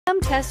Come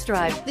test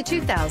drive the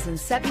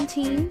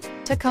 2017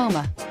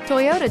 Tacoma.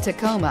 Toyota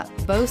Tacoma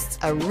boasts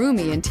a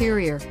roomy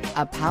interior,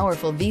 a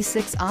powerful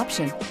V6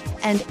 option,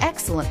 and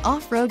excellent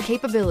off-road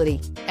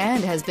capability,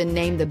 and has been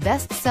named the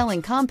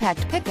best-selling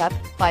compact pickup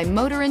by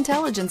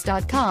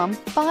MotorIntelligence.com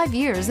 5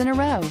 years in a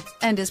row,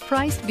 and is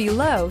priced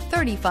below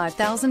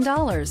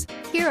 $35,000.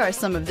 Here are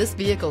some of this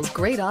vehicle's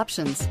great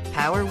options: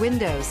 power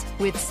windows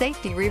with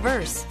safety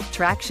reverse,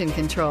 traction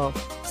control,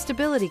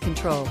 stability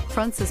control,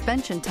 front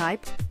suspension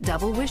type,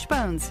 double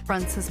wishbones,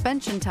 front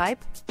suspension type,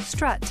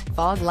 strut,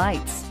 fog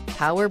lights,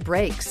 power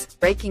brakes,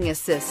 braking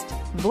assist,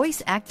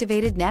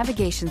 voice-activated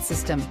navigation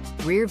system,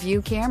 rear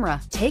view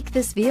camera. Take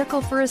this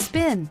vehicle for a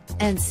spin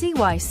and see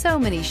why so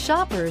many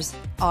shoppers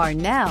are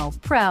now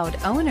proud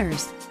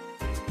owners.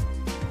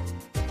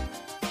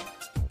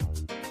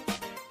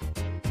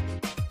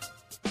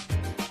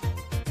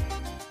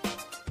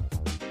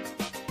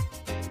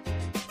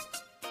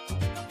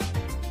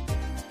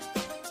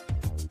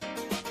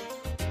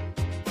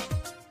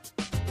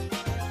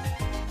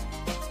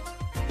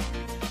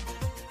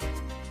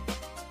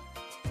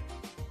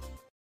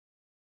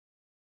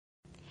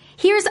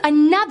 Here's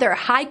another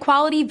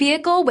high-quality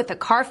vehicle with a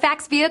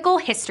CARFAX Vehicle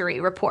History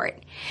Report.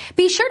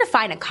 Be sure to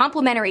find a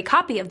complimentary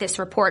copy of this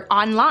report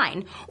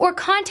online or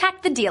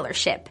contact the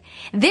dealership.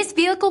 This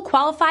vehicle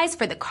qualifies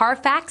for the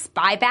CARFAX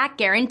Buyback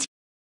Guarantee.